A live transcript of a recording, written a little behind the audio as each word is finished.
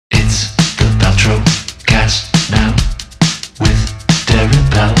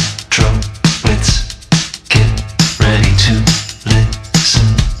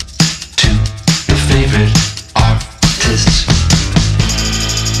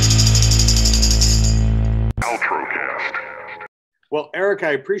Paltrocast. Well, Eric,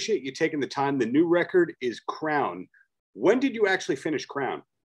 I appreciate you taking the time. The new record is Crown. When did you actually finish Crown?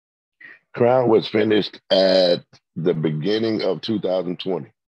 Crown was finished at the beginning of 2020.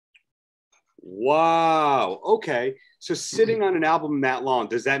 Wow. Okay. So sitting on an album that long,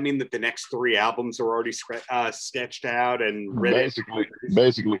 does that mean that the next 3 albums are already sketched out and ready?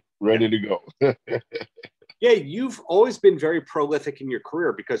 Basically ready to go. Yeah, you've always been very prolific in your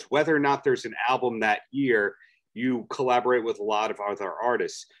career because whether or not there's an album that year, you collaborate with a lot of other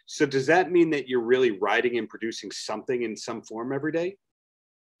artists. So does that mean that you're really writing and producing something in some form every day?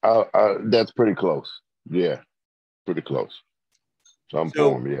 That's pretty close. Yeah, pretty close. Some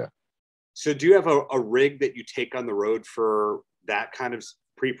form, yeah. So do you have a rig that you take on the road for that kind of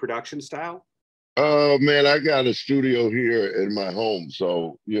pre-production style? Man, I got a studio here in my home.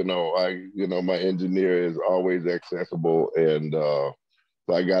 So, my engineer is always accessible. And so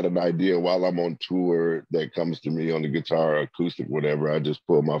I got an idea while I'm on tour that comes to me on the guitar, acoustic, whatever. I just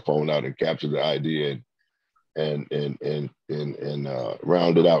pull my phone out and capture the idea and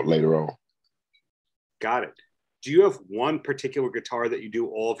round it out later on. Got it. Do you have one particular guitar that you do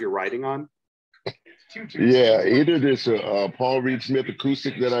all of your writing on? Yeah, either this Paul Reed Smith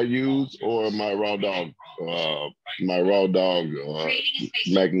acoustic that I use or my Raw Dog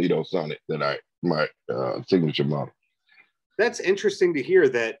Magneto Sonic my signature model. That's interesting to hear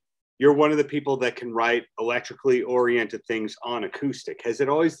that you're one of the people that can write electrically oriented things on acoustic. Has it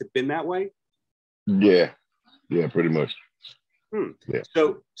always been that way? Yeah, pretty much. Yeah.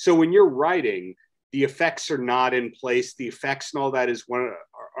 So when you're writing, the effects are not in place. The effects and all that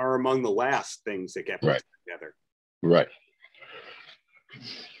are among the last things that get put together. Right.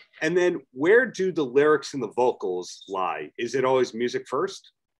 And then where do the lyrics and the vocals lie? Is it always music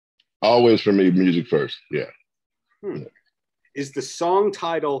first? Always for me, music first. Yeah. Yeah. Is the song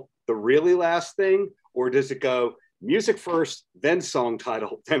title the really last thing, or does it go music first, then song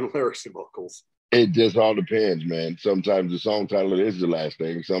title, then lyrics and vocals? It just all depends, man. Sometimes the song title is the last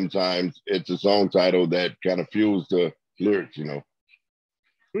thing. Sometimes it's a song title that kind of fuels the lyrics,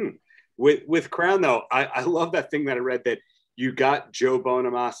 With Crown, though, I love that thing that I read that you got Joe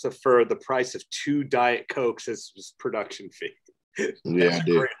Bonamassa for the price of 2 Diet Cokes as his production fee. Yeah, I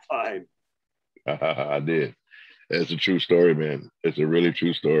did. Great line. I did. It's a true story, man. It's a really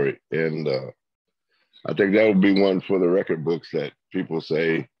true story. And I think that would be one for the record books that people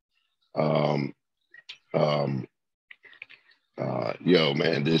say, yo,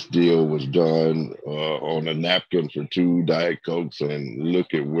 man, this deal was done on a napkin for 2 Diet Cokes, and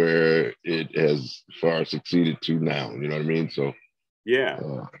look at where it has far succeeded to now. You know what I mean? So yeah,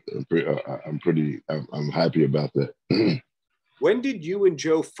 I'm happy about that. When did you and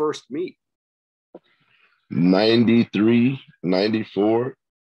Joe first meet? 93, 94.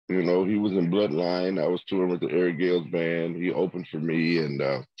 He was in Bloodline. I was touring with the Eric Gales band. He opened for me, and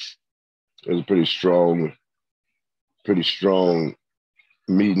it was a pretty strong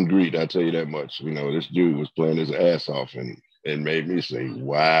meet and greet. I tell you that much. This dude was playing his ass off, and it made me say,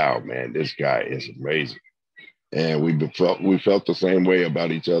 "Wow, man, this guy is amazing." And we felt the same way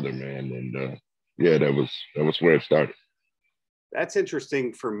about each other, man. And yeah, that was where it started. That's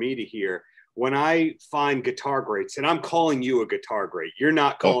interesting for me to hear. When I find guitar greats, and I'm calling you a guitar great, you're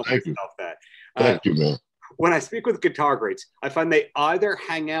not calling yourself that. Thank you, man. When I speak with guitar greats, I find they either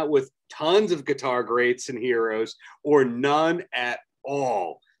hang out with tons of guitar greats and heroes or none at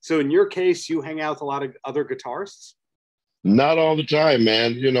all. So in your case, you hang out with a lot of other guitarists? Not all the time,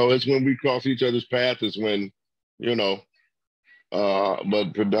 man. It's when we cross each other's path is when, but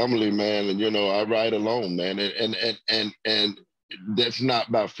predominantly, man, and I ride alone, man. And that's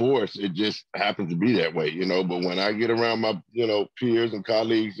not by force. It just happens to be that way, but when I get around my, peers and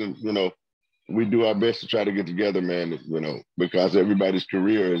colleagues and, we do our best to try to get together, man, because everybody's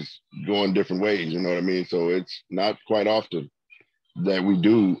career is going different ways, you know what I mean? So it's not quite often that we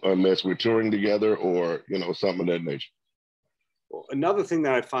do unless we're touring together or, something of that nature. Well, another thing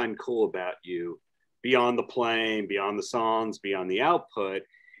that I find cool about you, beyond the playing, beyond the songs, beyond the output,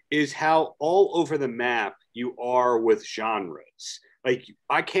 is how all over the map you are with genres. Like,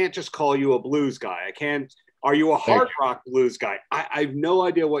 I can't just call you a blues guy. Are you a hard rock blues guy? I have no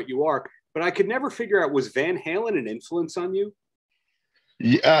idea what you are. But I could never figure out, was Van Halen an influence on you?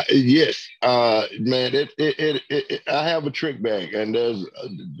 Yeah, yes, man. I have a trick bag, and there's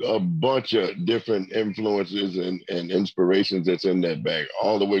a bunch of different influences and inspirations that's in that bag,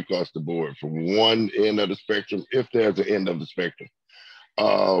 all the way across the board, from one end of the spectrum, if there's an end of the spectrum,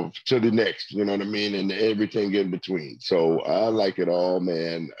 to the next. You know what I mean, and everything in between. So I like it all,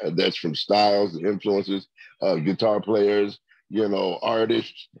 man. That's from styles, influences, guitar players,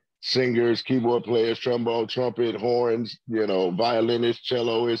 artists. singers, keyboard players, trombone, trumpet, horns, you know, violinists,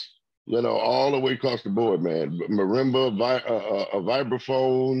 celloists, you know, all the way across the board, man. Marimba, a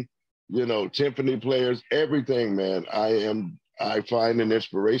vibraphone, you know, timpani players, everything, man. I find an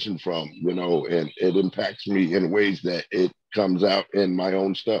inspiration from, you know, and it impacts me in ways that it comes out in my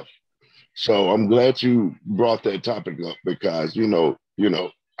own stuff. So I'm glad you brought that topic up because, you know,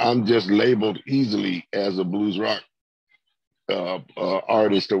 I'm just labeled easily as a blues rock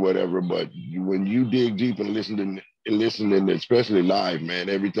artist or whatever. But when you dig deep and listening, especially live, man,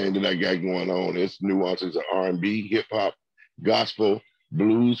 everything that I got going on, it's nuances of R&B, hip hop, gospel,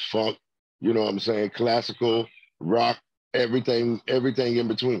 blues, funk, you know what I'm saying, classical, rock, everything in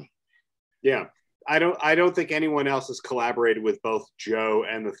between. Yeah. I don't think anyone else has collaborated with both Joe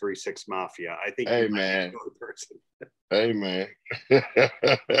and the 3-6 Mafia. I think hey man. Person. Hey man.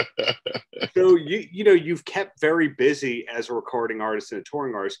 So you've kept very busy as a recording artist and a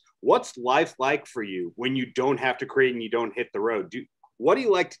touring artist. What's life like for you when you don't have to create and you don't hit the road? What do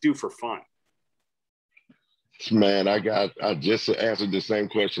you like to do for fun? Man, I just answered the same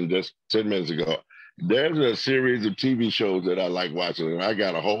question just 10 minutes ago. There's a series of TV shows that I like watching, and I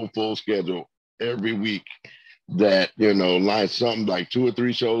got a whole full schedule every week that, you know, lines something like 2 or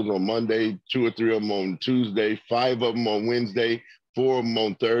 3 shows on Monday, 2 or 3 of them on Tuesday, 5 of them on Wednesday, 4 of them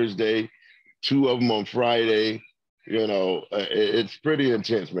on Thursday, 2 of them on Friday. You know, it's pretty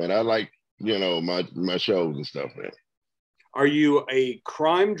intense, man. I like, you know, my shows and stuff, man. Are you a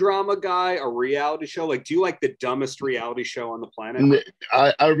crime drama guy, a reality show? Like, do you like the dumbest reality show on the planet?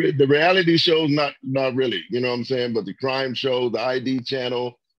 The reality shows, not really, you know what I'm saying? But the crime show, the ID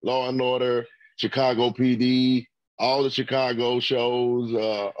channel, Law and Order, Chicago PD, all the Chicago shows,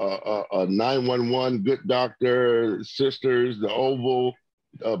 911, Good Doctor, Sisters, The Oval,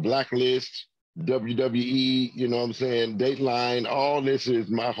 Blacklist, WWE, you know what I'm saying, Dateline, all this is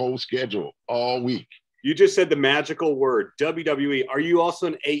my whole schedule all week. You just said the magical word, WWE. Are you also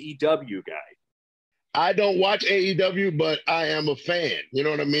an AEW guy? I don't watch AEW, but I am a fan, you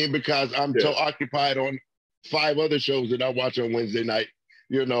know what I mean? Because I'm so occupied on 5 other shows that I watch on Wednesday night.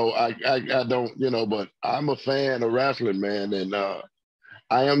 You know, I don't, you know, but I'm a fan of wrestling, man. And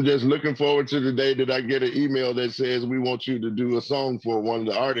I am just looking forward to the day that I get an email that says, we want you to do a song for one of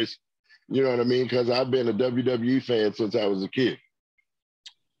the artists. You know what I mean? Because I've been a WWE fan since I was a kid.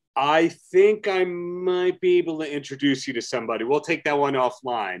 I think I might be able to introduce you to somebody. We'll take that one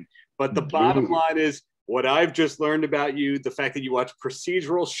offline. But the bottom line is, what I've just learned about you, the fact that you watch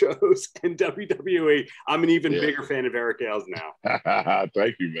procedural shows and WWE, I'm an even bigger fan of Eric Ailes now.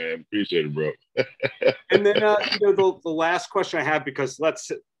 Thank you, man. Appreciate it, bro. And then, you know, the last question I have, because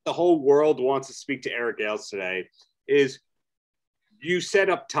the whole world wants to speak to Eric Ailes today, is you said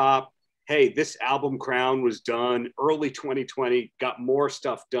up top, hey, this album Crown was done early 2020, got more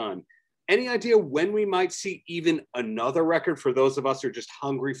stuff done. Any idea when we might see even another record for those of us who are just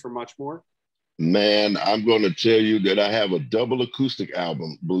hungry for much more? Man, I'm going to tell you that I have a double acoustic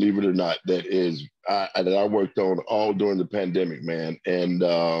album, believe it or not, that I worked on all during the pandemic, man. And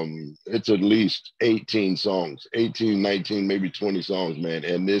it's at least 18 songs, 18, 19, maybe 20 songs, man.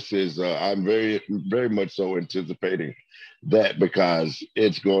 And this is, I'm very, very much so anticipating that because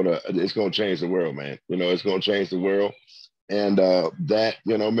it's going to change the world, man. You know, it's going to change the world. And that,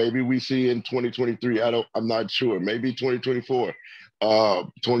 you know, maybe we see in 2023, I'm not sure, maybe 2024,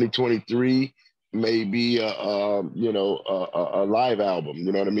 2023, maybe a live album,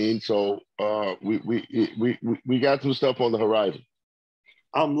 you know what I mean? So we got some stuff on the horizon.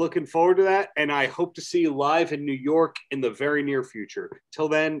 I'm looking forward to that, and I hope to see you live in New York in the very near future. Till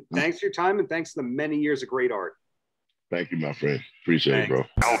then, thanks for your time, and thanks for the many years of great art. Thank you, my friend. Appreciate it, bro.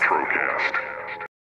 Paltrow.